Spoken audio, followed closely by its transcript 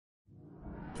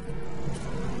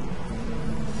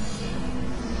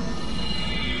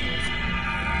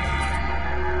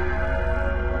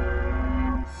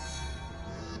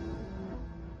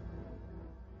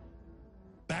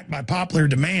by popular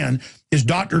demand is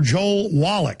Dr. Joel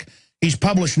Wallach. He's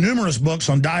published numerous books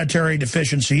on dietary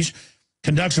deficiencies,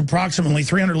 conducts approximately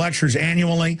 300 lectures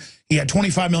annually. He had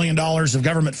 $25 million of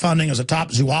government funding as a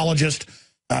top zoologist.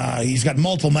 He's got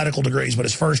multiple medical degrees, but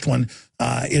his first one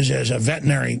is as a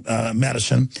veterinary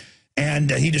medicine. And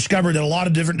he discovered that a lot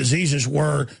of different diseases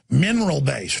were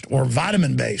mineral-based or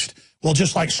vitamin-based. Well,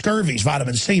 just like scurvy's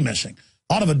vitamin C missing.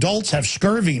 A lot of adults have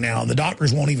scurvy now, and the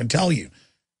doctors won't even tell you.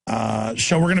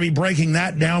 So we're going to be breaking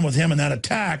that down with him and that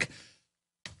attack.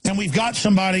 And we've got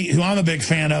somebody who I'm a big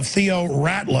fan of. Theo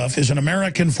Ratliff is an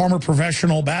American former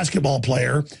professional basketball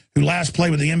player who last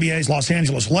played with the NBA's Los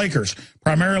Angeles Lakers.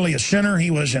 Primarily a center, he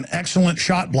was an excellent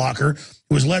shot blocker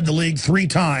who has led the league 3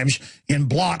 times in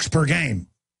blocks per game.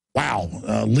 Wow,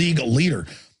 league leader.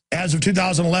 As of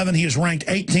 2011, he is ranked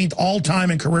 18th all-time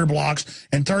in career blocks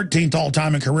and 13th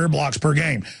all-time in career blocks per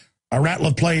game.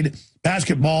 Ratliff played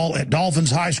basketball at Dolphins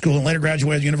High School and later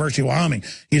graduated at the University of Wyoming.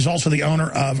 He is also the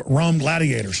owner of Rome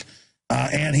Gladiators,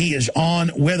 and he is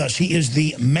on with us. He is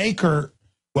the maker,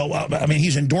 well, I mean,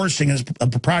 he's endorsing a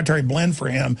proprietary blend for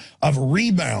him of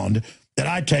Rebound that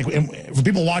I take. And for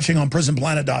people watching on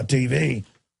prisonplanet.tv,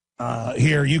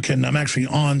 here, you can, I'm actually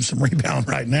on some Rebound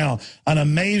right now, an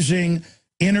amazing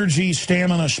energy,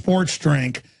 stamina, sports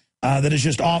drink that is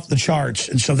just off the charts.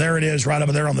 And so there it is right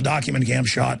over there on the document cam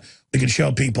shot. We can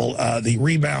show people the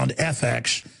Rebound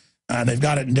FX. They've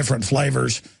got it in different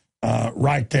flavors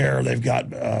right there. They've got,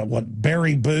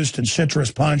 Berry Boost and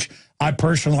Citrus Punch. I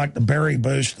personally like the Berry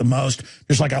Boost the most,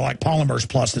 just like I like Polymers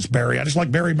Plus that's berry. I just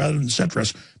like berry better than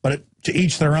citrus, but to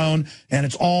each their own. And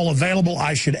it's all available,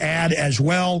 I should add, as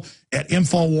well at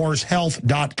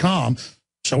InfoWarsHealth.com.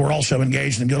 So we're also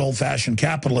engaged in good old-fashioned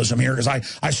capitalism here because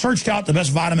I searched out the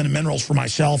best vitamin and minerals for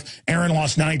myself. Aaron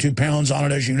lost 92 pounds on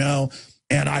it, as you know,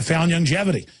 and I found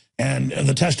longevity. And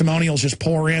the testimonials just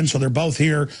pour in, so they're both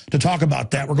here to talk about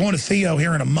that. We're going to Theo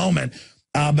here in a moment,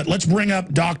 but let's bring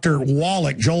up Dr.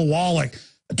 Wallach, Joel Wallach.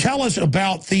 Tell us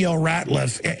about Theo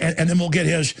Ratliff, and then we'll get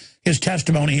his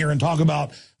testimony here and talk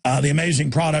about the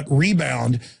amazing product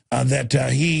Rebound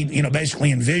that he,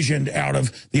 basically envisioned out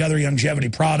of the other longevity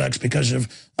products because of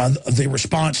the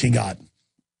response he got.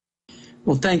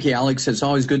 Well, thank you, Alex. It's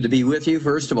always good to be with you,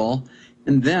 first of all.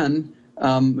 And then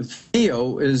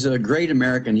Theo is a great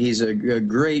American. He's a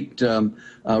great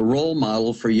role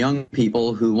model for young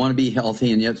people who want to be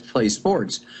healthy and yet play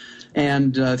sports.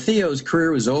 And Theo's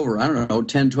career was over, I don't know,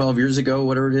 10, 12 years ago,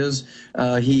 whatever it is.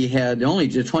 He had only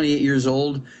 28 years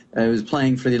old. He was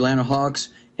playing for the Atlanta Hawks,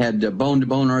 had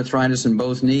bone-to-bone arthritis in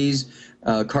both knees.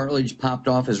 Cartilage popped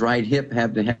off his right hip,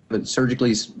 had to have it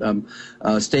surgically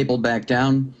stapled back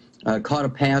down. Caught a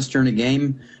pass during a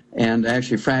game and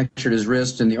actually fractured his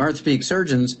wrist. And the orthopedic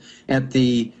surgeons at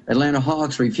the Atlanta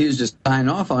Hawks refused to sign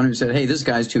off on him and said, hey, this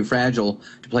guy's too fragile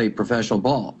to play professional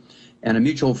ball. And a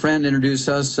mutual friend introduced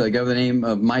us, a guy by the name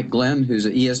of Mike Glenn, who's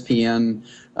an ESPN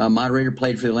moderator,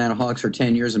 played for the Atlanta Hawks for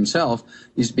 10 years himself,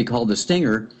 used to be called the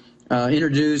Stinger,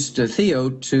 introduced Theo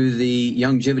to the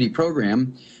longevity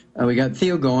program. We got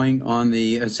Theo going on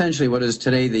the, essentially what is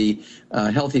today the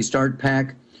Healthy Start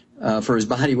Pack for his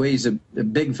body weight. He's a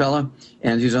big fella,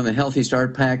 and he's on the Healthy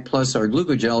Start Pack plus our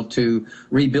glucogel to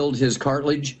rebuild his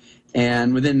cartilage.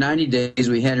 And within 90 days,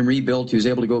 we had him rebuilt. He was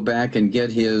able to go back and get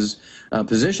his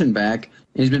position back.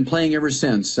 And he's been playing ever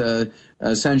since,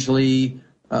 essentially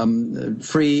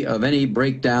free of any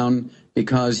breakdown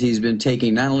because he's been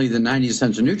taking not only the 90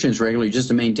 essential nutrients regularly just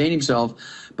to maintain himself,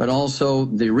 but also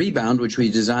the Rebound, which we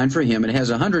designed for him. It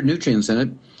has 100 nutrients in it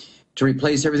to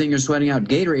replace everything you're sweating out.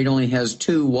 Gatorade only has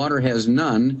 2, water has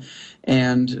none.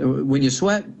 And when you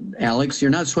sweat, Alex,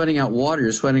 you're not sweating out water,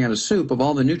 you're sweating out a soup of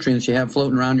all the nutrients you have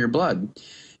floating around your blood.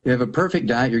 You have a perfect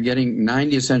diet, you're getting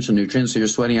 90 essential nutrients, so you're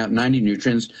sweating out 90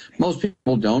 nutrients. Most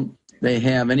people don't. They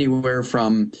have anywhere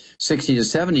from 60 to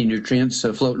 70 nutrients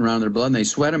floating around their blood, and they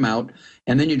sweat them out.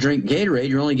 And then you drink Gatorade,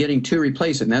 you're only getting 2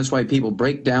 replace it. And that's why people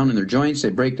break down in their joints, they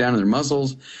break down in their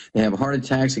muscles, they have heart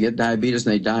attacks, they get diabetes,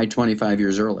 and they die 25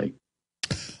 years early.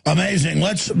 Amazing.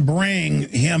 Let's bring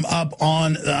him up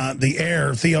on the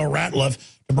air, Theo Ratliff,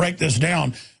 to break this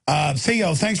down.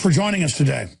 Theo, thanks for joining us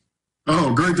today.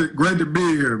 Oh, great to be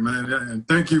here, man. And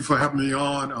thank you for having me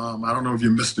on. I don't know if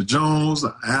you're Mr. Jones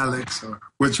or Alex or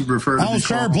what you prefer to be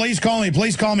sir, called. Please call me.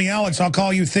 Please call me Alex. I'll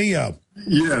call you Theo.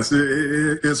 Yes,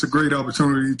 it's a great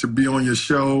opportunity to be on your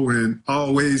show. And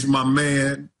always my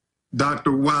man,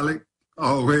 Dr. Wallach,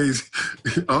 always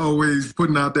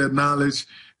putting out that knowledge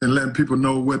and letting people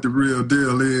know what the real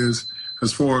deal is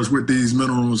as far as with these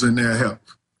minerals in their health.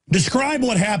 Describe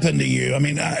what happened to you. I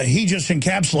mean, he just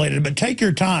encapsulated it, but take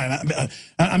your time.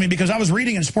 I mean, because I was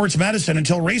reading in sports medicine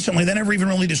until recently, they never even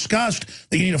really discussed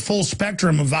that you need a full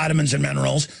spectrum of vitamins and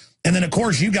minerals. And then, of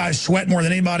course, you guys sweat more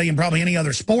than anybody in probably any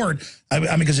other sport, I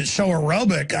mean, because it's so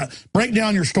aerobic. Break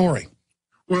down your story.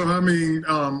 Well, I mean,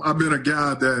 I've been a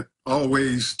guy that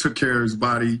always took care of his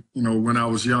body, you know, when I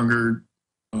was younger,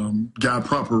 got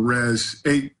proper rest,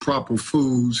 ate proper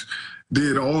foods,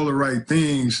 did all the right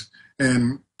things.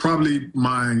 And probably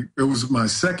it was my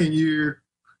second year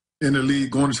in the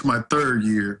league, going into my third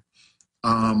year.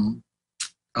 I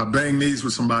banged knees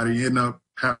with somebody, ended up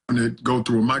having to go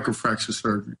through a microfracture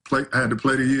surgery. I had to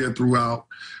play the year throughout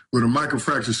with a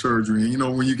microfracture surgery. And, you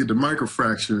know, when you get the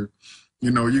microfracture,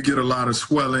 you know, you get a lot of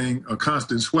swelling, a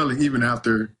constant swelling, even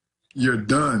after you're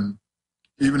done,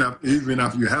 even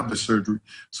after you have the surgery.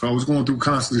 So I was going through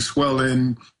constant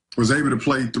swelling, was able to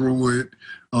play through it.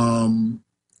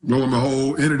 Lo and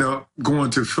behold, ended up going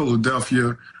to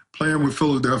Philadelphia, playing with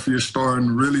Philadelphia,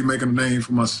 starting, really making a name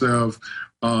for myself,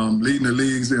 leading the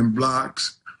leagues in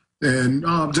blocks, and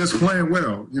just playing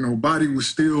well. You know, body was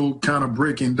still kind of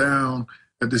breaking down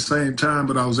at the same time,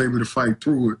 but I was able to fight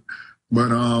through it.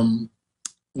 But lo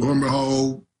and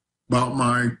behold, about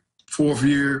my fifth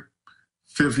year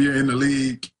in the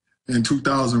league in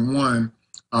 2001,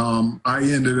 I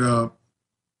ended up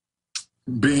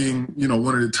being, you know,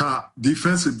 one of the top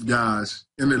defensive guys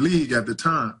in the league at the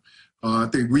time. I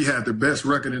think we had the best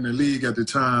record in the league at the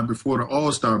time before the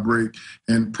All-Star break,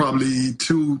 and probably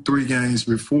 2-3 games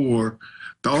before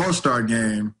the All-Star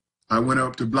game, I went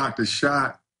up to block the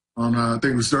shot on, I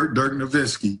think it was Dirk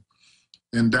Nowitzki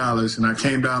in Dallas, and I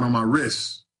came down on my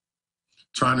wrist,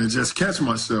 trying to just catch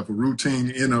myself. A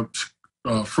routine ended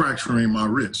up fracturing my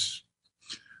wrist.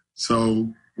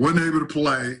 So wasn't able to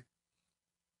play.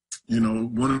 You know,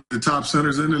 one of the top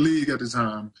centers in the league at the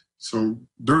time. So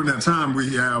during that time,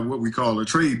 we have what we call a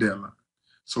trade deadline.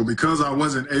 So because I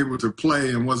wasn't able to play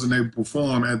and wasn't able to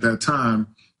perform at that time,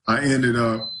 I ended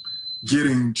up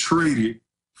getting traded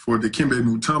for Dikembe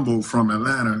Mutombo from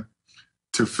Atlanta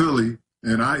to Philly,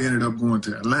 and I ended up going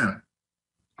to Atlanta.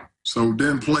 So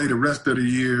then play the rest of the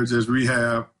year, just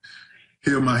rehab,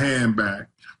 heal my hand back.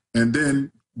 And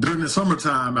then during the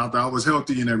summertime, after I was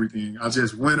healthy and everything, I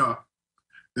just went up.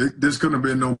 This couldn't have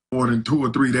been no more than 2 or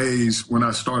 3 days when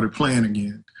I started playing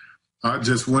again. I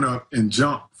just went up and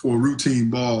jumped for a routine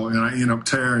ball, and I ended up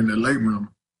tearing the labrum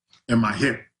in my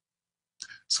hip.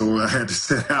 So I had to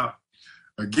set out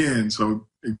again. So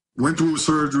it went through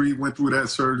that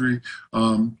surgery,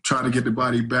 tried to get the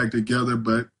body back together,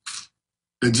 but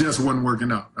it just wasn't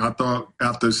working out. I thought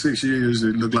after 6 years,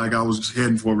 it looked like I was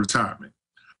heading for retirement.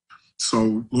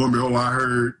 So lo and behold, I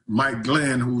heard Mike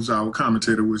Glenn, who's our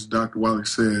commentator, which Dr. Wallach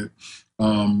said,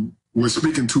 was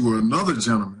speaking to another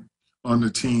gentleman on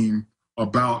the team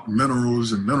about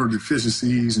minerals and mineral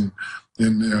deficiencies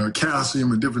and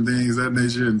calcium and different things of that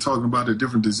nature, and talking about the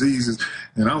different diseases.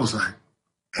 And I was like,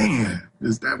 man,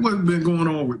 that wasn't been going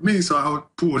on with me. So I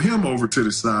pulled him over to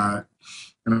the side,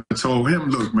 and I told him,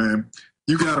 look, man,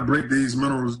 you got to break these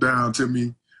minerals down to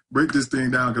me. Break this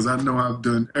thing down, because I know I've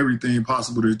done everything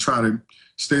possible to try to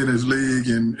stay in this league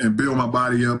and build my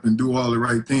body up and do all the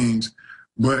right things.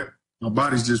 But my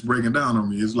body's just breaking down on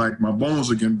me. It's like my bones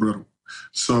are getting brittle.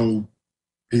 So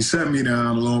he sat me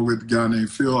down along with a guy named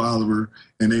Phil Oliver,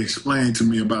 and they explained to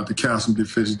me about the calcium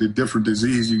deficiency, the different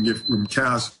disease you can get from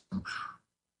calcium.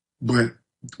 But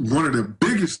one of the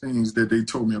biggest things that they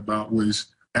told me about was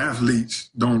athletes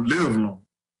don't live long.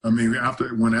 I mean,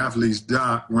 when athletes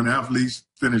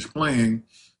finish playing,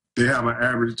 they have an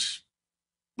average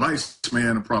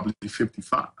lifespan of probably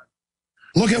 55.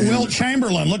 Look at Wilt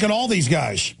Chamberlain. Look at all these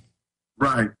guys.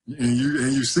 Right, and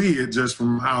you see it just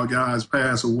from how guys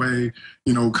pass away,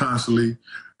 you know, constantly,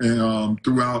 and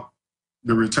throughout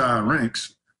the retired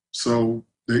ranks. So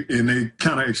they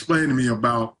kind of explained to me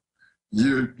about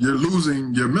you're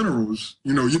losing your minerals.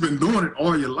 You know, you've been doing it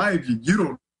all your life. You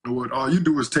don't know it. All you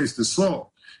do is taste the salt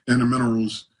and the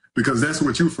minerals, because that's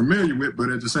what you're familiar with.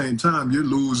 But at the same time, you're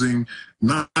losing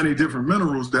 90 different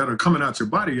minerals that are coming out your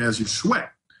body as you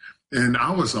sweat. And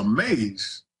I was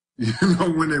amazed, you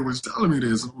know, when they was telling me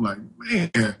this. I'm like,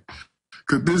 man,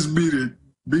 could this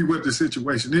be what the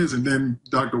situation is? And then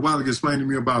Dr. Wallach explained to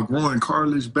me about growing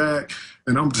cartilage back,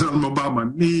 and I'm telling him about my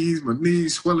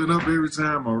knees swelling up every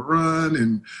time I run,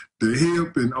 and the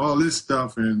hip and all this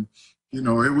stuff. And, you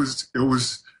know, it was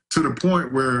to the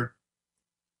point where,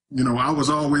 you know, I was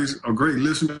always a great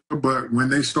listener, but when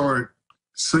they started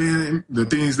saying the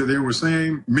things that they were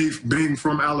saying, me being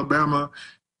from Alabama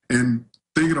and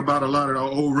thinking about a lot of the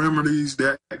old remedies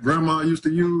that grandma used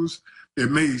to use, it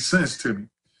made sense to me.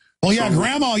 Well, yeah,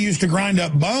 Grandma used to grind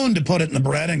up bone to put it in the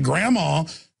bread, and Grandma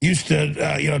used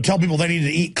to, tell people they needed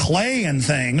to eat clay and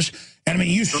things. And, I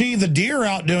mean, you see the deer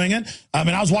out doing it. I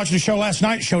mean, I was watching a show last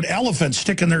night, showed elephants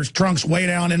sticking their trunks way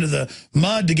down into the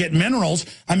mud to get minerals.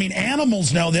 I mean,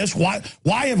 animals know this.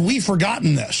 Why have we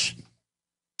forgotten this?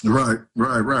 Right.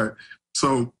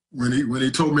 So when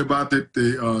he told me about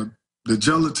the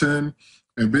gelatin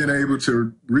and being able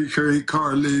to recreate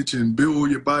cartilage and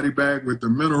build your body back with the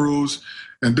minerals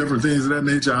and different things of that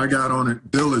nature, I got on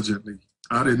it diligently.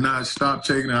 I did not stop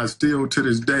taking it. I still, to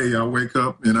this day, I wake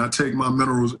up and I take my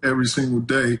minerals every single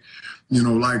day,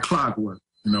 like clockwork.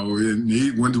 And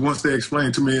once they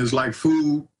explained to me, it's like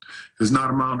food. It's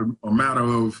not a matter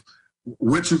of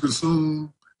what you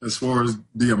consume as far as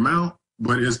the amount,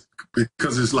 but it's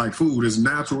because it's like food. It's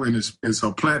natural and it's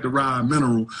a plant-derived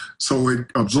mineral, so it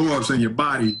absorbs in your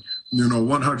body,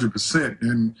 100%.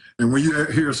 And when you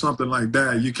hear something like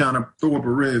that, you kind of throw up a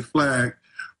red flag.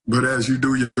 But as you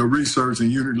do your research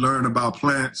and you learn about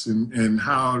plants and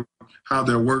how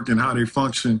they work and how they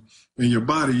function in your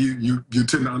body, you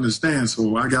tend to understand.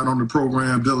 So I got on the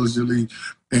program diligently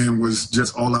and was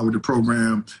just all out with the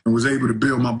program and was able to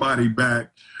build my body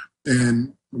back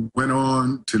and went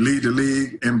on to lead the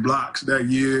league in blocks that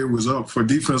year, was up for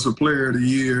Defensive Player of the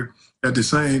Year at the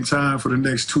same time for the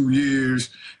next 2 years,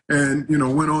 and,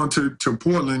 went on to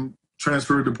Portland,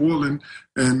 transferred to Portland,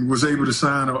 and was able to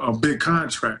sign a big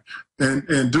contract.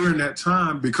 And during that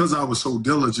time, because I was so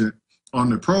diligent on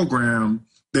the program,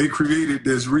 they created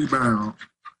this Rebound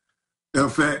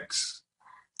FX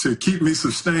to keep me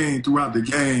sustained throughout the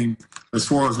game as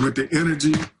far as with the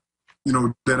energy,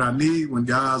 that I need when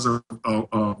guys are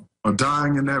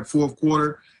dying in that fourth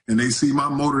quarter and they see my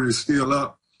motor is still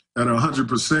up at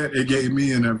 100%, it gave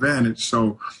me an advantage.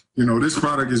 So, this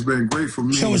product has been great for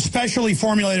me. So it's specially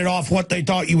formulated off what they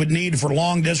thought you would need for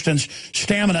long-distance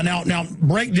stamina. Now,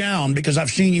 break down, because I've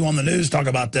seen you on the news talk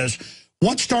about this.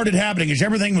 What started happening is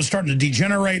everything was starting to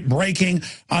degenerate, breaking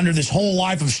under this whole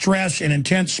life of stress and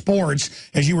intense sports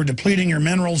as you were depleting your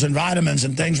minerals and vitamins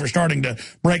and things were starting to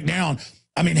break down.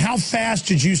 I mean, how fast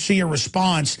did you see a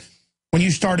response when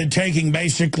you started taking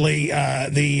basically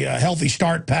the Healthy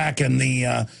Start Pack and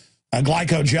the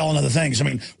glycogel and other things? I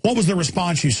mean, what was the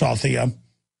response you saw, Theo?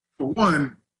 For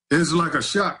one, it's like a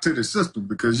shock to the system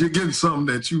because you're getting something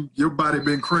that your body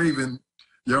been craving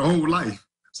your whole life.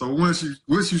 So once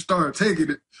you start taking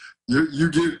it, you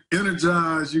get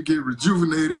energized, you get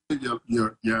rejuvenated.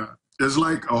 It's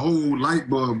like a whole light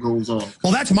bulb goes off.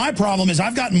 Well, that's my problem is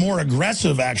I've gotten more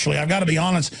aggressive, actually. I've got to be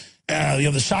honest.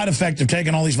 The side effect of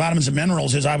taking all these vitamins and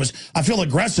minerals is I feel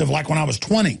aggressive like when I was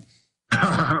 20.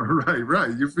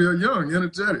 Right. You feel young,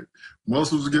 energetic.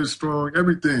 Muscles get strong,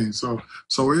 everything. So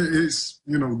it's,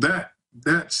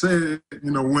 that said,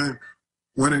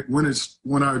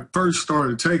 when I first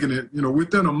started taking it,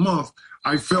 within a month,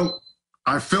 I felt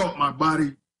my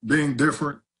body being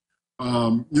different.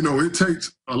 It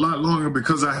takes a lot longer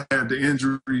because I had the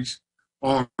injuries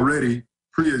already,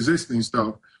 pre-existing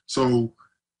stuff. So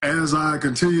as I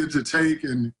continued to take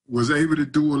and was able to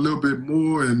do a little bit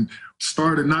more and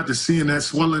started not to seeing that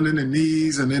swelling in the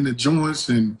knees and in the joints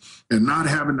and not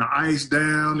having the ice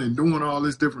down and doing all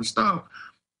this different stuff,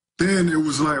 then it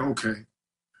was like, okay,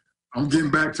 I'm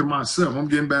getting back to myself. I'm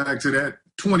getting back to that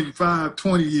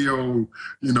 20-year-old,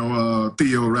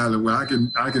 Theo Ratliff, where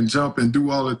I can jump and do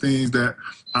all the things that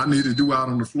I need to do out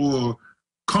on the floor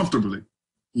comfortably,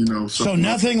 So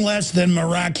nothing less than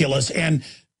miraculous. And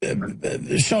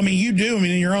so, I mean, you do,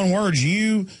 in your own words,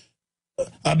 you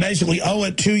basically owe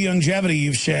it to longevity,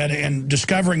 you've said, and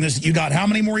discovering this. You got how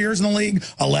many more years in the league?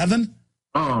 11?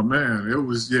 Oh, man, it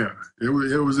was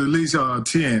at least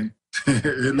 10.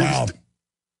 At wow. Least.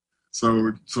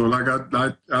 So like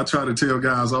I try to tell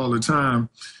guys all the time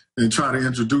and try to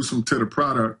introduce them to the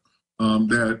product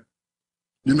that,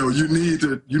 you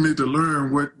need to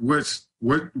learn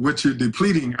what you're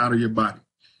depleting out of your body.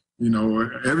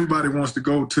 Everybody wants to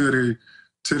go to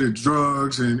the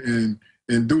drugs and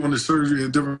doing the surgery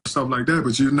and different stuff like that,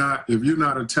 but if you're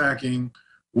not attacking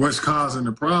what's causing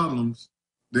the problems,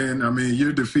 then,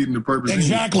 you're defeating the purpose.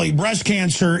 Exactly. Breast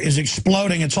cancer is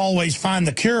exploding. It's always find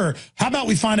the cure. How about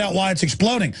we find out why it's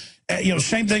exploding?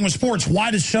 Same thing with sports.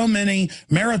 Why do so many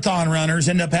marathon runners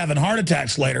end up having heart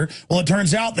attacks later? Well, it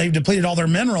turns out they've depleted all their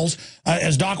minerals.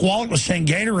 As Doc Wallach was saying,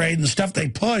 Gatorade and the stuff they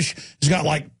push has got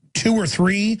like 2 or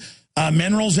 3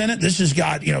 minerals in it. This has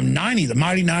got, 90, the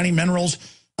mighty 90 minerals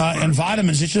and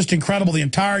vitamins. It's just incredible. The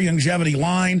entire longevity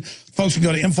line. Folks can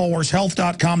go to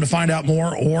InfoWarsHealth.com to find out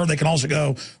more, or they can also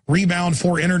go Rebound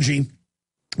for Energy.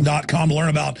 to learn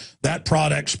about that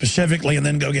product specifically, and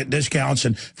then go get discounts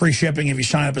and free shipping if you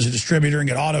sign up as a distributor, and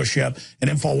get auto ship at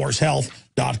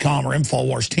InfoWarsHealth.com or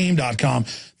InfoWarsTeam.com.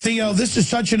 Theo, this is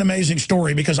such an amazing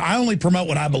story because I only promote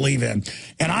what I believe in.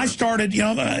 And I started,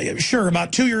 sure,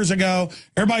 about 2 years ago,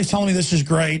 everybody's telling me this is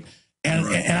great. And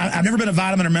I've never been a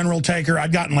vitamin or mineral taker.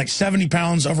 I'd gotten like 70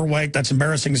 pounds overweight. That's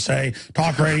embarrassing to say.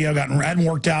 Talk radio, hadn't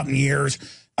worked out in years.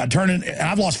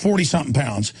 I've lost 40-something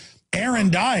pounds. Aaron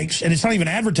Dykes, and it's not even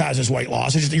advertised as weight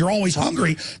loss, it's just you're always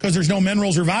hungry because there's no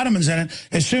minerals or vitamins in it.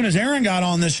 As soon as Aaron got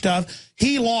on this stuff,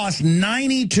 he lost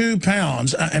 92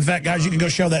 pounds. In fact, guys, you can go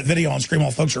show that video on screen while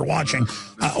folks are watching.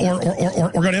 Or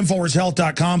go to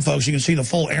InfoWarsHealth.com, folks. You can see the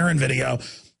full Aaron video.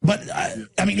 But,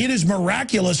 I mean, it is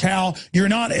miraculous how you're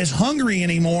not as hungry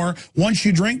anymore once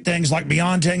you drink things like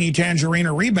Beyond Tangy Tangerine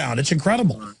or Rebound. It's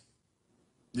incredible.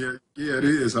 Yeah, it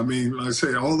is. I mean, like I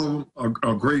say, all of them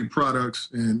are great products,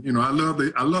 and I love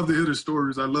to hear the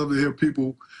stories. I love to hear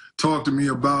people talk to me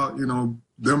about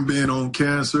them being on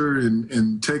cancer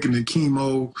and taking the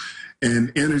chemo,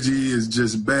 and energy is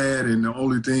just bad, and the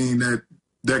only thing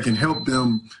that can help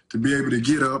them to be able to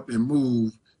get up and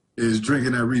move is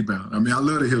drinking that Rebound. I mean, I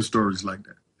love to hear stories like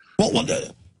that. Well,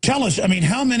 tell us. I mean,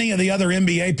 how many of the other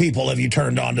NBA people have you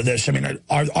turned on to this? I mean,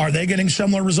 are they getting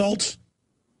similar results?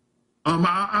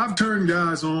 I've turned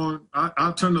guys on.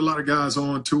 I've turned a lot of guys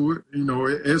on to it.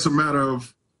 It's a matter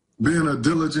of being a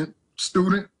diligent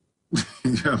student.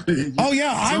 Oh,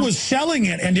 yeah. I was selling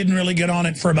it and didn't really get on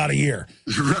it for about a year.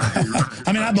 Right.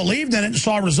 I mean, I believed in it and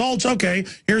saw results. Okay,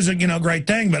 here's a great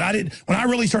thing. But when I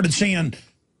really started seeing,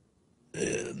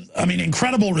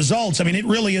 incredible results, it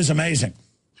really is amazing.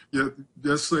 Yeah,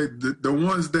 just say the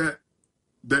ones that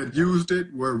used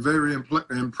it were very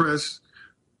impressed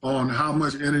on how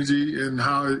much energy and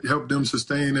how it helped them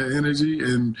sustain that energy,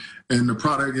 and the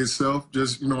product itself,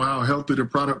 just how healthy the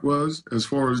product was as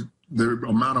far as the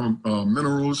amount of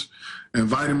minerals and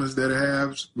vitamins that it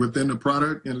has within the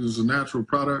product, and it was a natural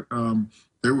product.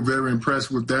 They were very impressed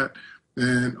with that.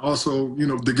 And also,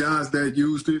 the guys that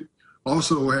used it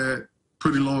also had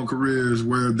pretty long careers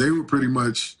where they were pretty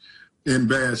much in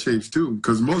bad shapes too,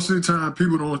 because most of the time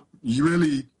people don't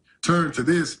really turn to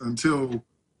this until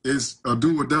it's a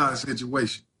do-or-die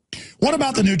situation. What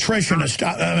about the nutritionist?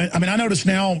 I notice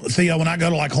now, Theo, when I go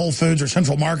to like Whole Foods or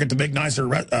Central Market, the big, nicer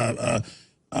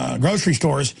grocery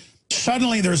stores,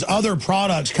 suddenly there's other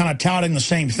products kind of touting the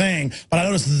same thing, but I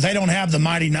notice they don't have the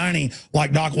Mighty 90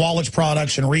 like Doc Wallett's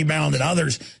products and Rebound and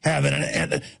others have it.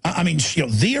 And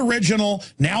the original,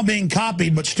 now being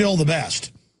copied, but still the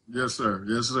best. Yes, sir.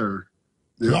 Yes, sir.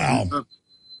 Yep. Wow.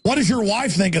 What does your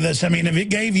wife think of this? I mean, if it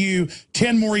gave you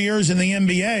 10 more years in the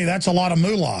NBA, that's a lot of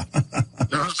moolah.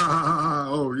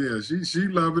 Oh yeah, she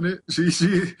loving it. She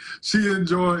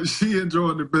enjoying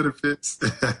the benefits.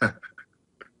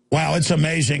 Wow, it's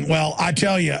amazing. Well, I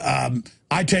tell you,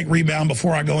 I take Rebound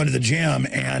before I go into the gym,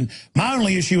 and my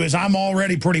only issue is I'm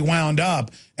already pretty wound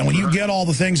up, and when you get all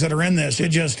the things that are in this, it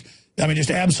just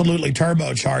absolutely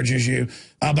turbocharges you.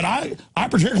 But I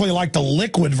particularly like the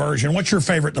liquid version. What's your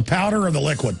favorite, the powder or the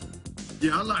liquid?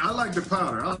 Yeah, I like the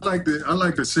powder. I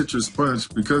like the citrus punch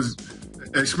because,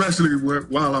 especially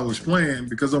while I was playing,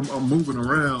 because I'm moving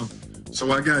around,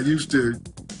 so I got used to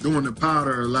doing the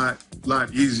powder a lot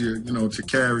easier, to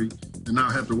carry and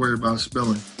not have to worry about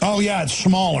spilling. Oh yeah, it's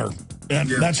smaller. And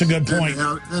yeah, that's a good point.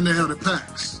 And they have the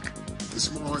packs, the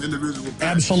small individual packs.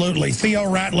 Absolutely. Theo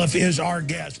Ratliff is our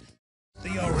guest.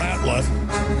 Theo Ratliff,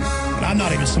 and I'm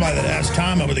not even somebody that has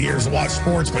time over the years to watch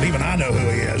sports, but even I know who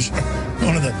he is.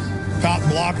 One of the top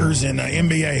blockers in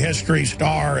NBA history,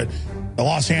 star at the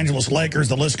Los Angeles Lakers.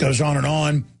 The list goes on and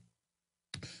on.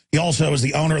 He also is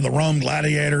the owner of the Rome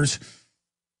Gladiators,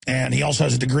 and he also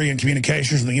has a degree in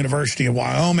communications from the University of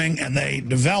Wyoming, and they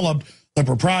developed the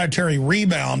proprietary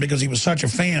Rebound because he was such a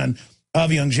fan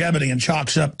of longevity and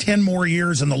chalks up 10 more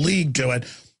years in the league to it.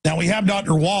 Now, we have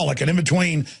Dr. Wallach, and in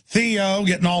between Theo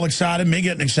getting all excited, me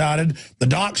getting excited, the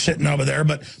doc sitting over there.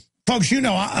 But, folks,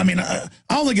 I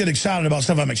only get excited about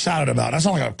stuff I'm excited about. I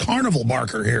sound like a carnival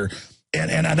barker here.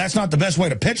 And that's not the best way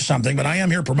to pitch something, but I am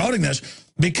here promoting this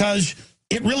because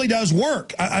it really does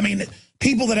work.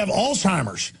 People that have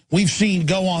Alzheimer's, we've seen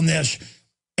go on this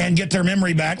and get their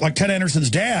memory back, like Ted Anderson's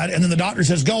dad, and then the doctor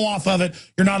says, go off of it.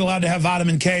 You're not allowed to have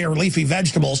vitamin K or leafy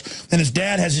vegetables. And his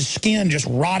dad has his skin just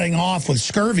rotting off with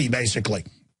scurvy, basically.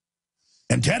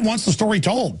 And Ted wants the story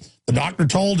told. The doctor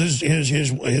told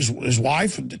his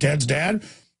wife, Ted's dad,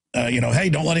 hey,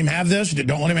 don't let him have this.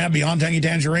 Don't let him have Beyond Tangy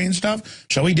Tangerine stuff.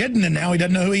 So he didn't, and now he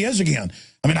doesn't know who he is again.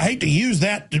 I hate to use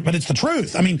that, but it's the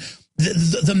truth.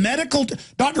 The medical,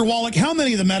 Dr. Wallach, how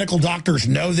many of the medical doctors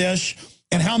know this?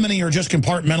 and how many are just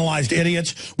compartmentalized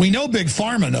idiots? We know Big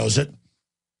Pharma knows it.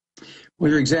 Well,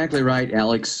 you're exactly right,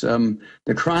 Alex.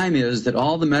 The crime is that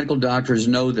all the medical doctors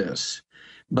know this,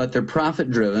 but they're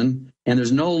profit-driven, and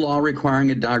there's no law requiring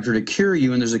a doctor to cure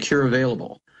you, and there's a cure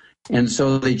available. And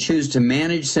so they choose to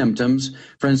manage symptoms.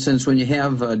 For instance, when you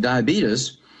have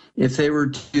diabetes, if they were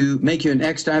to make you an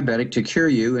ex-diabetic to cure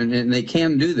you, and they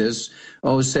can do this,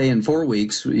 say in 4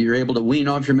 weeks, you're able to wean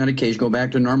off your medication, go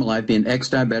back to normal life, be an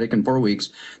ex-diabetic in 4 weeks,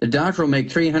 the doctor will make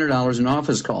 $300 in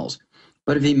office calls.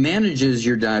 But if he manages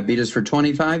your diabetes for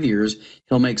 25 years,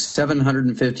 he'll make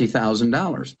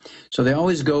 $750,000. So they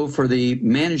always go for the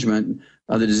management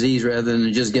of the disease rather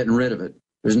than just getting rid of it.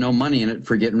 There's no money in it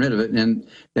for getting rid of it. And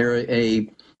they're a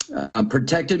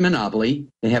protected monopoly.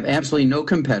 They have absolutely no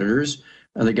competitors.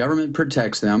 The government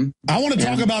protects them. I want to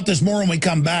talk about this more when we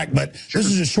come back, but this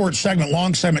is a short segment,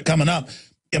 long segment coming up.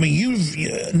 I mean,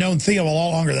 you've known Theo a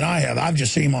lot longer than I have. I've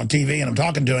just seen him on TV, and I'm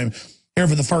talking to him here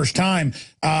for the first time.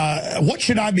 What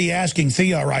should I be asking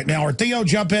Theo right now? Or Theo,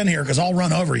 jump in here, because I'll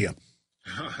run over you.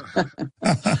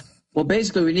 Well,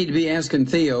 basically, we need to be asking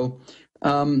Theo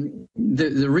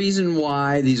the reason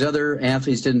why these other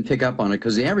athletes didn't pick up on it,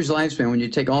 because the average lifespan, when you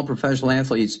take all professional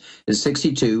athletes, is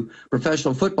 62.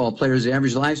 Professional football players, the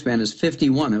average lifespan is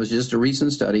 51. It was just a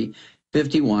recent study,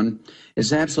 51.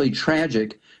 It's absolutely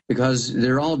tragic because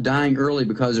they're all dying early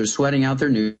because they're sweating out their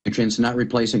nutrients and not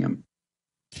replacing them.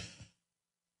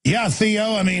 Yeah,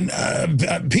 Theo, I mean,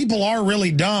 people are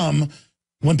really dumb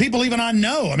when people even I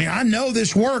know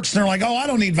this works. And they're like, oh, I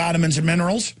don't need vitamins and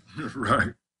minerals.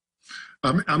 Right.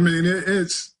 I mean,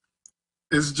 it's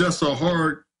just a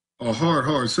hard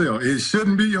sell. It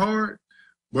shouldn't be hard,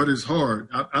 but it's hard.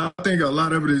 I think a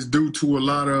lot of it is due to a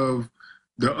lot of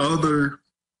the other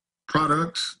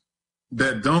products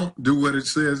that don't do what it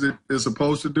says it's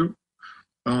supposed to do.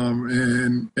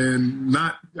 And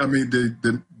not, I mean,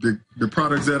 the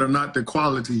products that are not the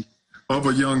quality of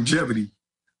a longevity,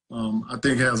 I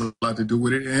think has a lot to do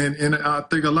with it. And I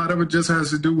think a lot of it just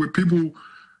has to do with people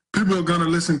are going to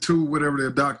listen to whatever their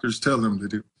doctors tell them to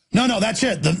do. No, that's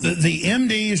it. The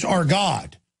MDs are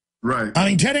God. Right. I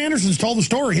mean, Ted Anderson's told the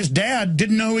story. His dad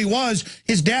didn't know who he was.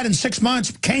 His dad in 6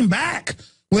 months came back.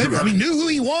 I mean, knew who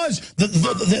he was.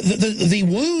 The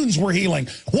wounds were healing.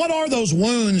 What are those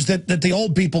wounds that the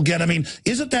old people get? I mean,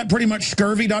 isn't that pretty much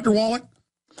scurvy, Dr. Wallach?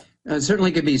 It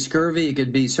certainly could be scurvy. It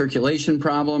could be circulation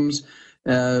problems.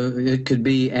 It could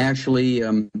be actually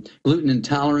gluten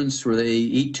intolerance, where they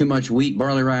eat too much wheat,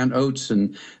 barley, rye, and oats,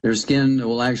 and their skin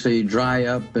will actually dry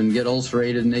up and get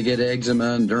ulcerated, and they get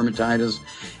eczema and dermatitis.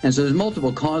 And so there's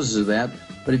multiple causes of that.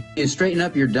 But if you straighten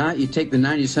up your diet, you take the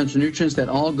 90 essential nutrients, that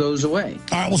all goes away.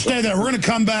 All right, well, stay there. We're going to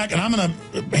come back, and I'm going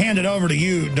to hand it over to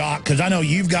you, Doc, because I know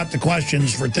you've got the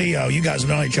questions for Theo. You guys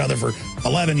have known each other for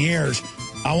 11 years.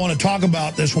 I want to talk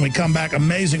about this when we come back.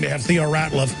 Amazing to have Theo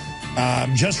Ratliff.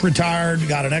 Just retired,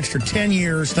 got an extra 10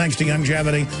 years thanks to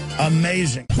longevity.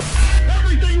 Amazing.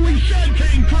 Everything we said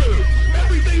came true.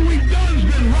 Everything we've done's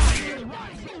been right.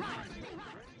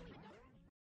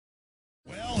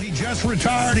 Well, he just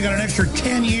retired. He got an extra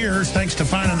 10 years thanks to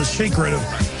finding the secret of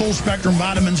full-spectrum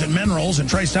vitamins and minerals and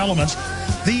trace elements.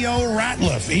 Theo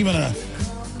Ratliff, even a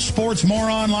sports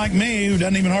moron like me who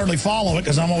doesn't even hardly follow it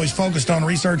because I'm always focused on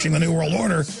researching the New World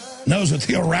Order, knows what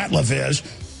Theo Ratliff is.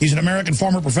 He's an American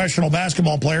former professional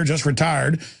basketball player, just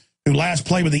retired, who last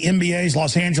played with the NBA's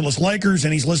Los Angeles Lakers,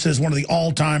 and he's listed as one of the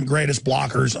all-time greatest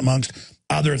blockers, amongst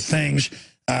other things.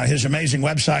 His amazing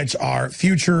websites are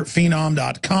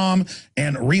futurephenom.com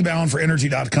and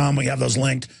reboundforenergy.com. We have those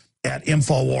linked at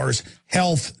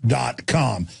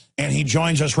InfoWarsHealth.com. And he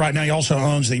joins us right now. He also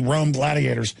owns the Rome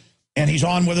Gladiators, and he's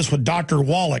on with us with Dr.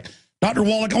 Wallach. Dr.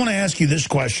 Wallach, I want to ask you this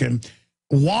question.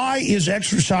 Why is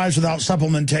exercise without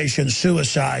supplementation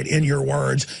suicide, in your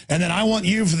words? And then I want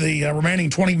you, for the remaining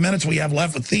 20 minutes we have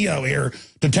left with Theo here,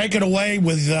 to take it away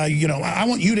with, I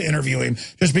want you to interview him,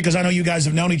 just because I know you guys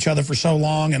have known each other for so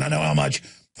long, and I know how much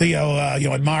Theo,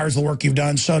 admires the work you've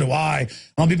done. So do I.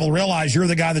 I want people to realize you're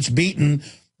the guy that's beaten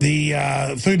the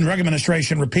Food and Drug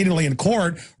Administration repeatedly in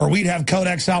court, or we'd have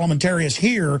Codex Alimentarius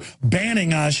here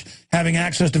banning us having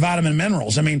access to vitamin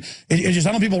minerals. I mean, I don't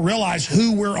want people realize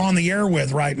who we're on the air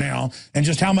with right now and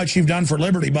just how much you've done for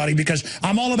liberty, buddy, because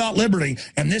I'm all about liberty,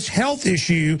 and this health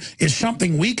issue is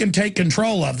something we can take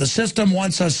control of. The system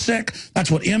wants us sick. That's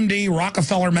what MD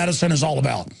Rockefeller medicine is all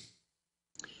about.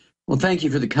 Well, thank you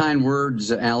for the kind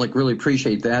words, Alec. Really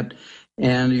appreciate that.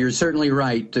 And you're certainly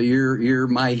right. You're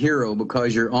my hero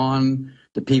because you're on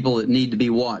the people that need to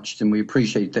be watched, and we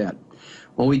appreciate that.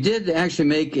 Well, we did actually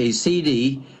make a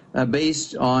CD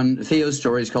based on Theo's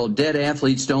stories called Dead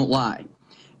Athletes Don't Lie.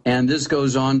 And this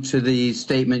goes on to the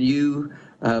statement you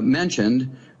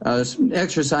mentioned,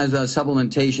 exercise without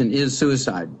supplementation is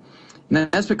suicide. And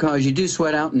that's because you do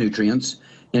sweat out nutrients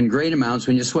in great amounts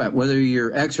when you sweat, whether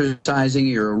you're exercising,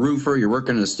 you're a roofer, you're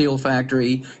working in a steel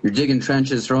factory, you're digging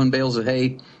trenches, throwing bales of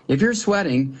hay. If you're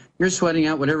sweating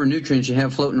out whatever nutrients you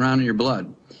have floating around in your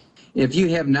blood. If you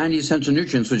have 90 essential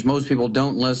nutrients, which most people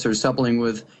don't unless they're supplementing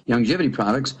with longevity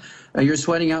products, you're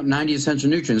sweating out 90 essential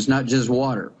nutrients, not just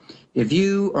water. If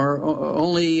you are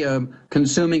only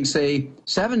consuming, say,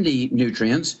 70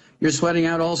 nutrients, you're sweating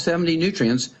out all 70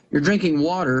 nutrients. You're drinking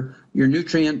water, your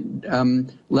nutrient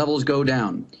levels go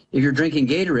down. If you're drinking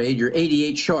Gatorade, you're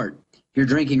 88 short. If you're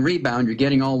drinking Rebound, you're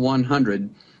getting all 100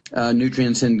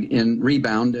 nutrients in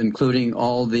Rebound, including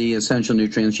all the essential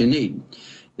nutrients you need.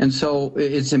 And so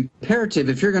it's imperative,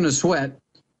 if you're going to sweat,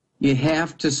 you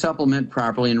have to supplement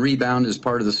properly, and Rebound is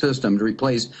part of the system to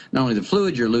replace not only the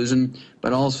fluid you're losing,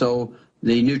 but also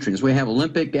the nutrients. We have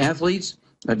Olympic athletes,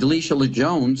 Delisha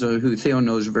Jones, who Theo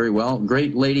knows very well,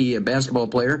 great lady basketball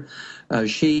player.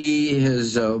 She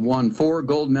has won 4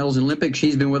 gold medals in Olympics.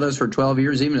 She's been with us for 12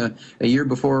 years, even a year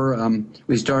before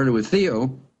we started with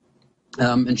Theo.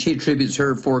 And she attributes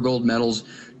her 4 gold medals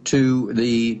to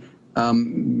the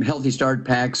Healthy Start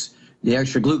packs, the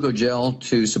extra glucogel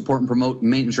to support and promote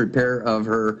maintenance repair of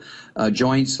her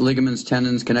joints, ligaments,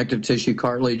 tendons, connective tissue,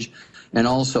 cartilage, and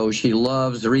also she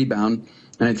loves the Rebound.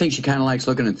 And I think she kind of likes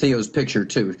looking at Theo's picture,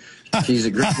 too. She's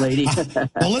a great lady.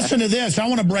 Well, listen to this. I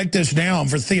want to break this down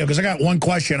for Theo, because I got one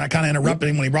question. I kind of interrupted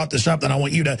him when he brought this up, and I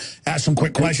want you to ask some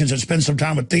quick questions and spend some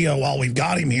time with Theo while we've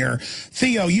got him here.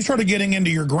 Theo, you started getting into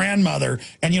your grandmother,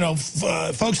 and, you know,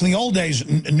 folks in the old days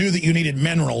knew that you needed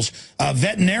minerals.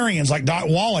 Veterinarians like Doc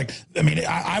Wallach, I mean,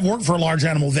 I've worked for a large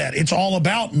animal vet. It's all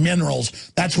about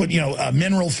minerals. That's what, you know,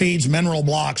 mineral feeds, mineral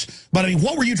blocks. But, I mean,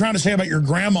 what were you trying to say about your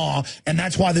grandma, and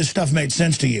that's why this stuff made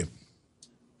sense to you?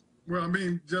 Well, I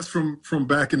mean, just from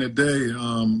back in the day,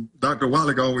 Dr.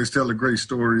 Wallach always tell a great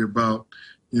story about,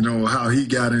 you know, how he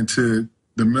got into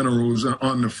the minerals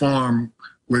on the farm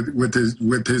with his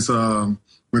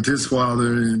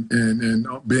father and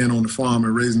being on the farm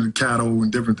and raising the cattle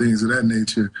and different things of that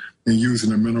nature and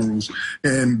using the minerals.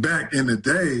 And back in the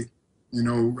day, you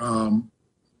know,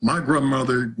 my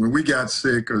grandmother, when we got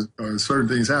sick or certain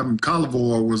things happened, olive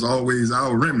oil was always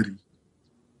our remedy,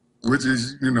 which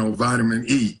is, you know, vitamin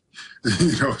E.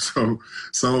 You know, so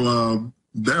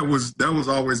that was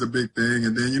always a big thing.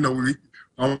 And then, you know,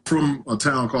 I'm from a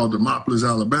town called Demopolis,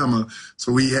 Alabama,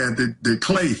 so we had the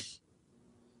clay.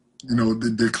 You know,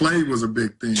 the clay was a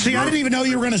big thing. See, I didn't even know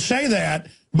you were going to say that,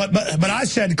 but I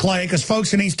said clay because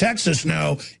folks in East Texas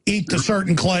know eat the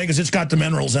certain clay because it's got the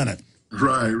minerals in it.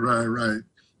 Right.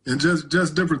 And just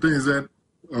different things that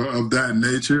of that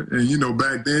nature. And, you know,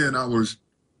 back then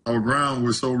our ground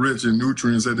was so rich in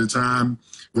nutrients at the time,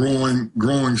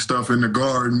 growing stuff in the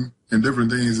garden and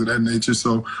different things of that nature.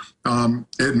 So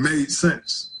it made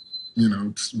sense, you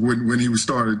know, when he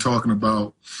started talking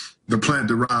about the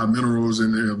plant-derived minerals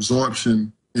and the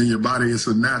absorption in your body. It's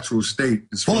a natural state.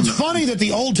 Well, it's funny that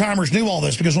the old-timers knew all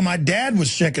this, because when my dad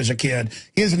was sick as a kid,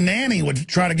 his nanny would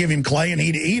try to give him clay and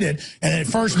he'd eat it. And at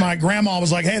first my grandma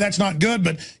was like, hey, that's not good,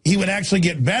 but he would actually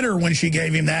get better when she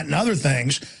gave him that and other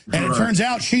things. And It turns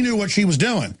out she knew what she was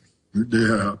doing.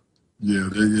 Yeah.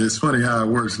 It's funny how it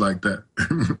works like that.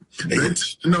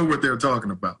 They know what they're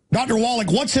talking about. Dr.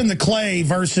 Wallach, what's in the clay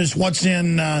versus what's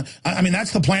in, I mean,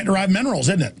 that's the plant-derived minerals,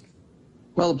 isn't it?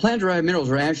 Well, the plant-derived minerals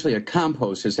are actually a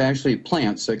compost. It's actually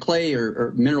plants. Clay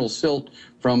or mineral silt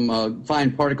from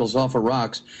fine particles off of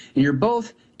rocks. And you're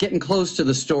both getting close to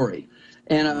the story.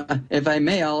 And if I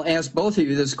may, I'll ask both of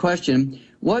you this question.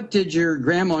 What did your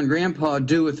grandma and grandpa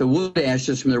do with the wood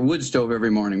ashes from their wood stove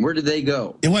every morning? Where did they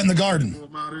go? It went in the garden.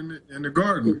 In the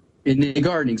garden. In the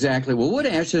garden, exactly. Well, wood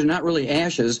ashes are not really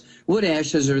ashes. Wood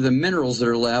ashes are the minerals that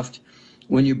are left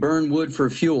when you burn wood for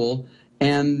fuel.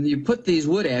 And you put these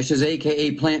wood ashes,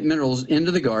 a.k.a. plant minerals,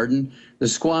 into the garden. The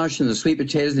squash and the sweet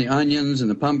potatoes and the onions and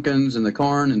the pumpkins and the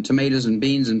corn and tomatoes and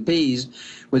beans and peas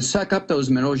would suck up those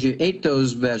minerals. You ate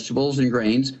those vegetables and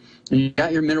grains, and you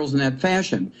got your minerals in that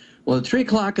fashion. Well, at 3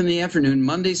 o'clock in the afternoon,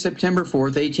 Monday, September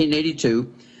 4th,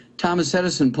 1882, Thomas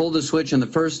Edison pulled the switch on the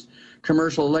first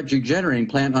commercial electric generating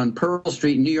plant on Pearl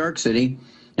Street in New York City.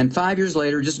 And 5 years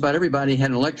later, just about everybody had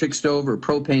an electric stove or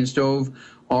propane stove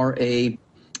or a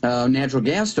natural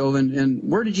gas stove. And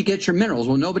where did you get your minerals?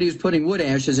 Well, nobody was putting wood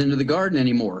ashes into the garden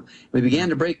anymore. We began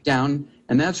to break down,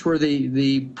 and that's where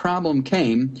the problem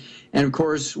came. And, of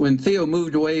course, when Theo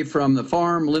moved away from the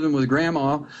farm, living with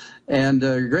Grandma, and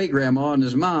great-grandma and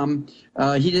his mom,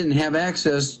 he didn't have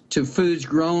access to foods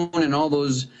grown and all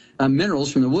those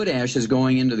minerals from the wood ashes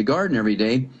going into the garden every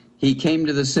day. He came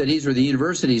to the cities where the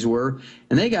universities were,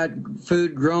 and they got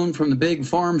food grown from the big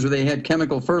farms where they had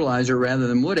chemical fertilizer rather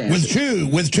than wood ashes.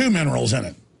 With two minerals in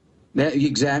it. That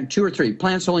exact 2 or 3.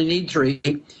 Plants only need 3.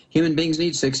 Human beings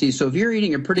need 60. So if you're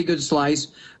eating a pretty good slice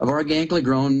of organically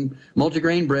grown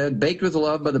multigrain bread baked with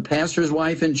love by the pastor's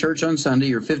wife in church on Sunday,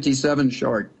 you're 57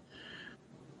 short.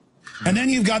 And then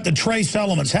you've got the trace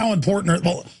elements. How important are...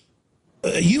 Well,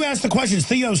 you asked the questions.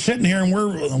 Theo's sitting here, and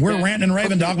we're ranting and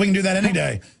raving, Doc. We can do that any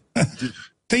day.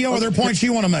 Theo, are there points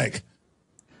you want to make?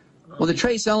 Well, the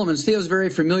trace elements, Theo's very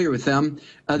familiar with them.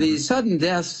 The sudden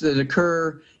deaths that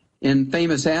occur in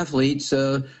famous athletes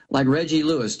like Reggie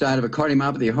Lewis died of a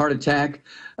cardiomyopathy, heart attack.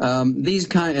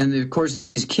 And of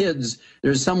course, these kids,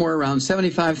 there's somewhere around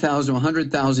 75,000 to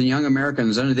 100,000 young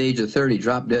Americans under the age of 30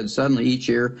 drop dead suddenly each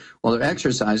year while they're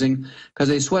exercising because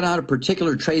they sweat out a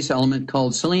particular trace element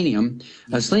called selenium.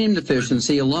 A selenium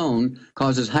deficiency alone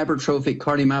causes hypertrophic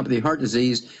cardiomyopathy heart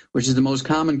disease, which is the most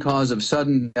common cause of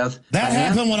sudden death. That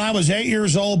happened when I was 8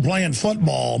 years old playing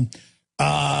football.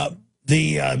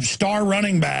 The star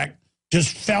running back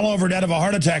just fell over dead of a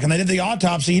heart attack, and they did the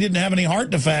autopsy. He didn't have any heart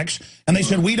defects, and they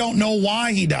said, we don't know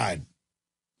why he died.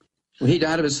 Well, he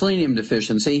died of a selenium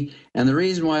deficiency, and the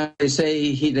reason why they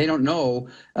say they don't know,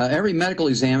 every medical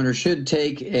examiner should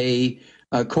take a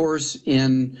course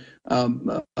in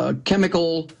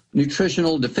chemical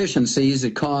nutritional deficiencies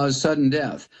that cause sudden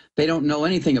death. They don't know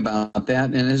anything about that,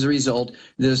 and as a result,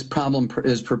 this problem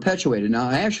is perpetuated. Now,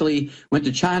 I actually went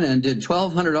to China and did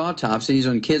 1,200 autopsies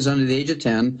on kids under the age of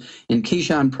 10 in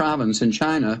Qishan province in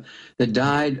China that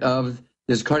died of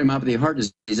this cardiomyopathy heart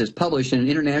disease. It's published in an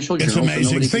international journal.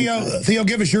 It's amazing. Theo,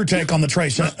 give us your take on the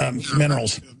trace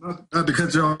minerals. Not to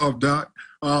cut you off, Doc.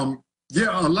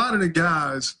 Yeah, a lot of the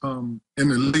guys in the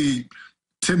league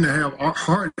tend to have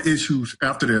heart issues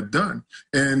after they're done.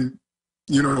 And,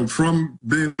 you know, from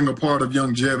being a part of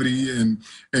longevity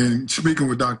and speaking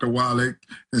with Dr. Wallach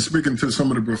and speaking to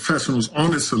some of the professionals on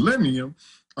the selenium,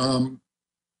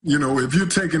 you know, if you're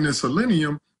taking the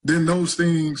selenium, then those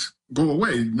things go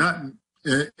away.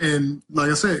 And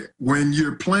like I said, when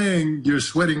you're playing, you're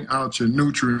sweating out your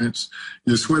nutrients,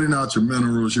 you're sweating out your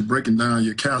minerals, you're breaking down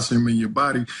your calcium in your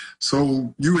body.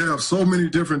 So you have so many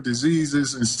different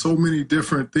diseases and so many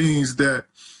different things that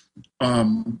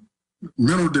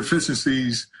mineral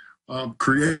deficiencies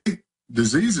create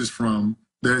diseases from,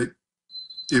 that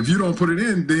if you don't put it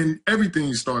in, then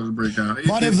everything starts to break down.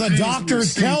 But if the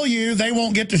doctors tell you, they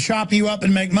won't get to shop you up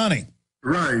and make money.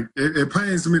 Right. It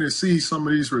pains me to see some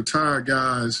of these retired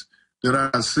guys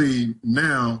that I see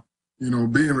now, you know,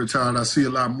 being retired. I see a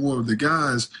lot more of the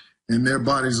guys, and their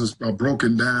bodies are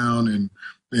broken down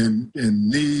and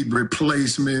need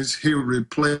replacements, hip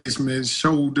replacements,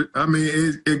 shoulder. I mean,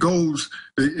 it goes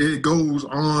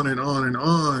on and on and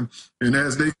on. And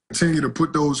as they continue to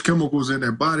put those chemicals in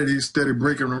their body, they steady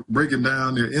breaking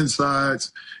down their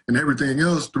insides and everything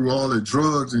else through all the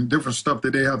drugs and different stuff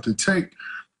that they have to take.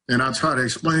 And I try to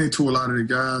explain to a lot of the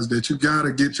guys that you got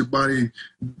to get your body,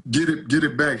 get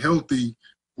it back healthy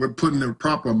with putting the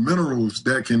proper minerals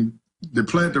the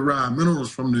plant-derived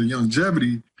minerals from the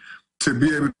longevity to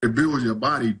be able to build your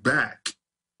body back.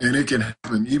 And it can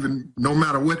happen even no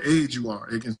matter what age you are.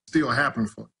 It can still happen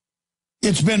for you.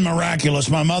 It's been miraculous.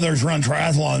 My mother's run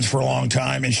triathlons for a long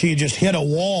time, and she just hit a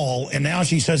wall, and now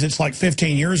she says it's like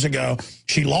 15 years ago.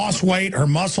 She lost weight. Her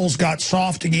muscles got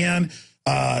soft again.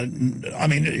 I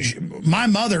mean, my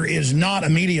mother is not a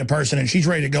media person, and she's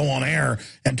ready to go on air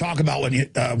and talk about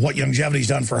what longevity's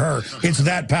done for her. It's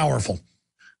that powerful.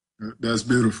 That's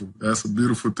beautiful. That's a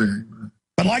beautiful thing, man.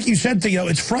 But like you said, Theo,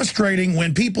 it's frustrating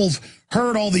when people've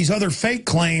heard all these other fake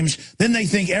claims, then they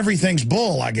think everything's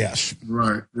bull, I guess.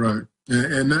 Right.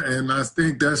 And I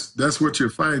think that's what you're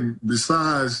fighting.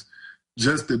 Besides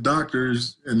just the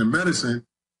doctors and the medicine,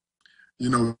 you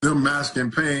know, them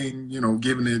masking pain, you know,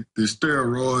 giving it the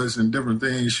steroids and different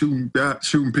things,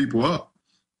 shooting people up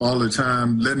all the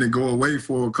time, letting it go away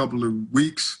for a couple of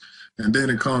weeks, and then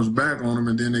it comes back on them,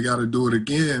 and then they got to do it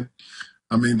again.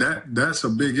 I mean, that's a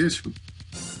big issue.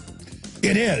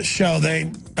 It is. So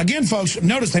again, folks,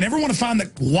 notice they never want to find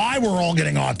why we're all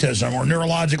getting autism or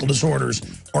neurological disorders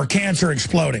or cancer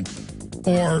exploding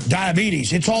or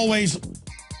diabetes. It's always,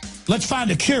 let's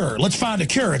find a cure. Let's find a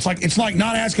cure. It's like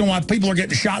not asking why people are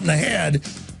getting shot in the head.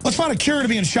 Let's find a cure to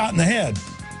being shot in the head.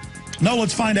 No,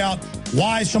 let's find out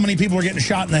why so many people are getting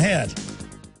shot in the head.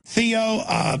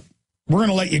 Theo, we're going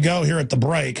to let you go here at the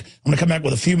break. I'm going to come back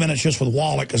with a few minutes just with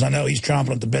Wallach because I know he's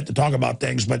chomping at the bit to talk about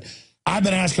things. But I've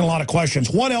been asking a lot of questions.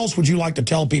 What else would you like to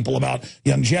tell people about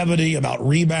longevity, about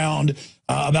Rebound,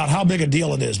 about how big a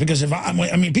deal it is? Because I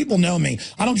mean, people know me.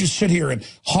 I don't just sit here and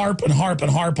harp and harp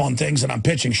and harp on things that I'm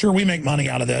pitching. Sure, we make money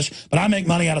out of this, but I make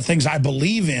money out of things I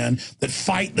believe in that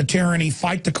fight the tyranny,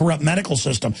 fight the corrupt medical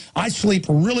system. I sleep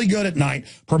really good at night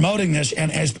promoting this,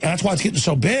 and that's why it's getting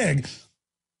so big.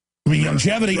 I mean,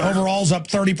 longevity overall's up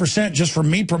 30% just from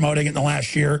me promoting it in the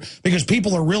last year because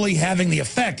people are really having the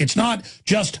effect. It's not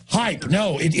just hype.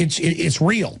 No, it's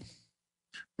real.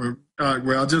 Well,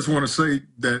 I just want to say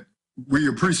that we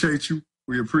appreciate you.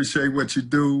 We appreciate what you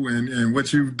do and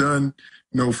what you've done,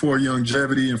 for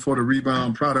longevity and for the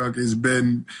Rebound product has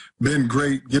been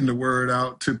great, getting the word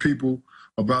out to people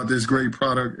about this great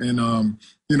product. And,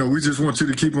 we just want you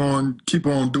to keep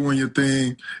on doing your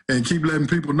thing and keep letting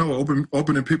people know,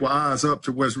 opening people's eyes up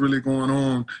to what's really going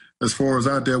on as far as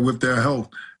out there with their health.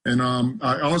 And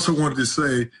I also wanted to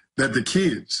say that the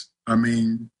kids, I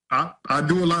mean, I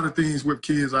do a lot of things with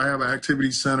kids. I have an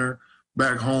activity center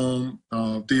back home,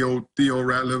 Theo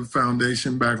Ratliff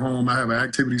Foundation back home. I have an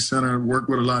activity center, work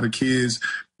with a lot of kids,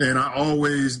 and I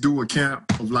always do a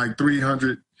camp of like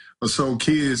 300 or so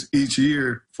kids each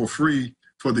year for free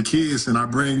for the kids, and I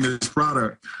bring this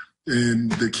product,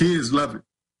 and the kids love it,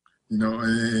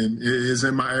 and it's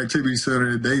in my activity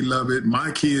center. They love it.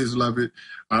 My kids love it.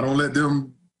 I don't let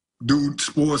them do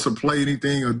sports or play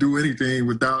anything or do anything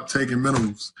without taking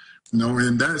minerals,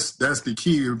 and that's the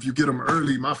key. If you get them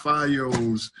early, my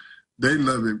 5-year-olds, they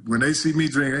love it. When they see me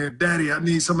drink, hey, Daddy, I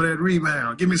need some of that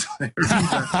Rebound. Give me some of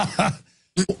that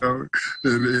Rebound.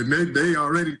 And they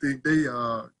already think they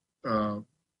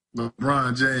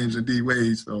LeBron James and D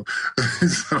Wade, so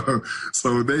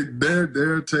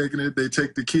they're taking it. They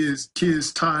take the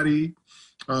kids toddy,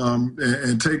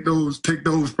 and take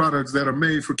those products that are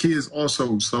made for kids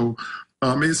also. So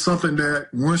it's something that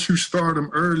once you start them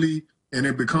early and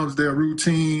it becomes their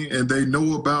routine and they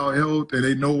know about health and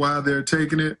they know why they're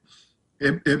taking it,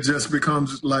 it just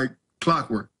becomes like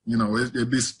clockwork.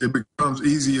 It becomes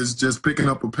easy as just picking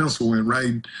up a pencil and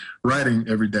writing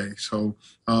every day. So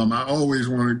I always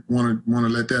want to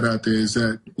let that out there is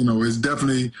that, it's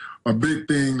definitely a big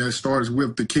thing that starts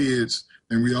with the kids.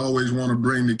 And we always want to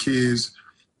bring the kids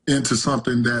into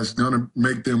something that's going to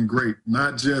make them great,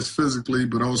 not just physically,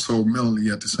 but also mentally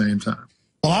at the same time.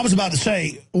 Well, I was about to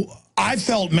say, I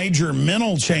felt major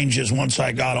mental changes once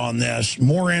I got on this.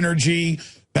 More energy,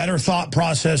 better thought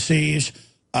processes,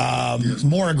 yes.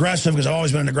 More aggressive, because I've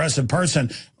always been an aggressive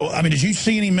person. I mean, did you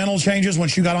see any mental changes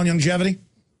once you got on longevity?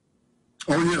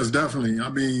 Oh, yes, definitely. I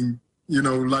mean,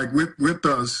 like with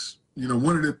us,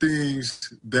 one of the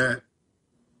things that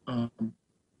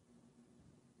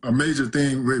a major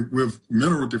thing with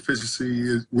mineral deficiency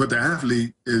is with the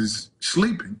athlete is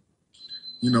sleeping.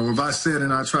 If I sit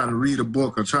and I try to read a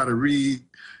book or try to read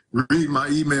my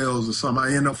emails or something,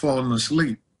 I end up falling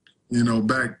asleep,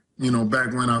 back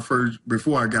when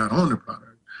before I got on the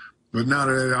product. But now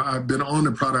that I've been on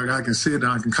the product, I can sit and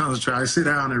I can concentrate. I sit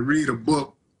down and read a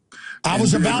book. I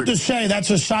was about to say that's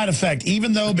a side effect,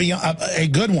 even though a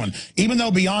good one. Even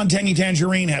though Beyond Tangy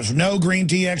Tangerine has no green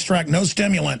tea extract, no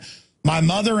stimulant, my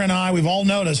mother and I, we've all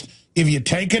noticed, if you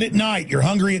take it at night, you're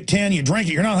hungry at 10, you drink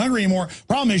it, you're not hungry anymore.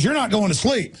 Problem is, you're not going to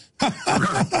sleep. You're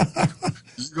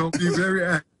going to be very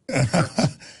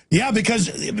active. Yeah,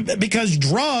 because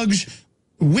drugs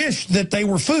wish that they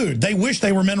were food. They wish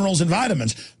they were minerals and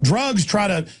vitamins. Drugs try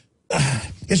to...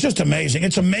 it's just amazing.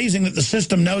 It's amazing that the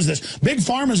system knows this. Big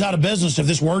Pharma's out of business if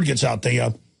this word gets out,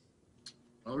 Theo.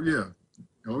 Oh, yeah.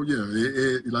 Oh,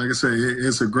 yeah. Like I say,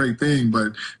 it's a great thing,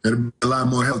 but it'll be a lot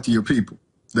more healthier people.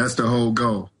 That's the whole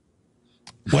goal.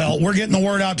 Well, we're getting the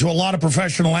word out to a lot of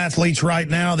professional athletes right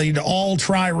now. They need to all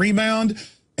try Rebound.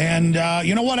 And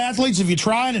you know what, athletes, if you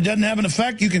try and it doesn't have an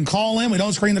effect, you can call in. We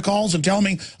don't screen the calls and tell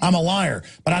me I'm a liar.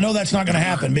 But I know that's not going to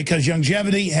happen because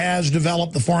Longevity has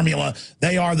developed the formula.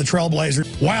 They are the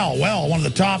trailblazers. Wow, well, one of the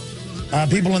top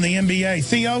people in the NBA.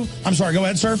 Theo, I'm sorry, go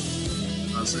ahead, sir.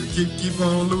 I said keep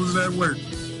on losing that weight.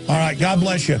 All right, God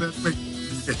bless you.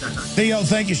 Theo,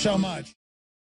 thank you so much.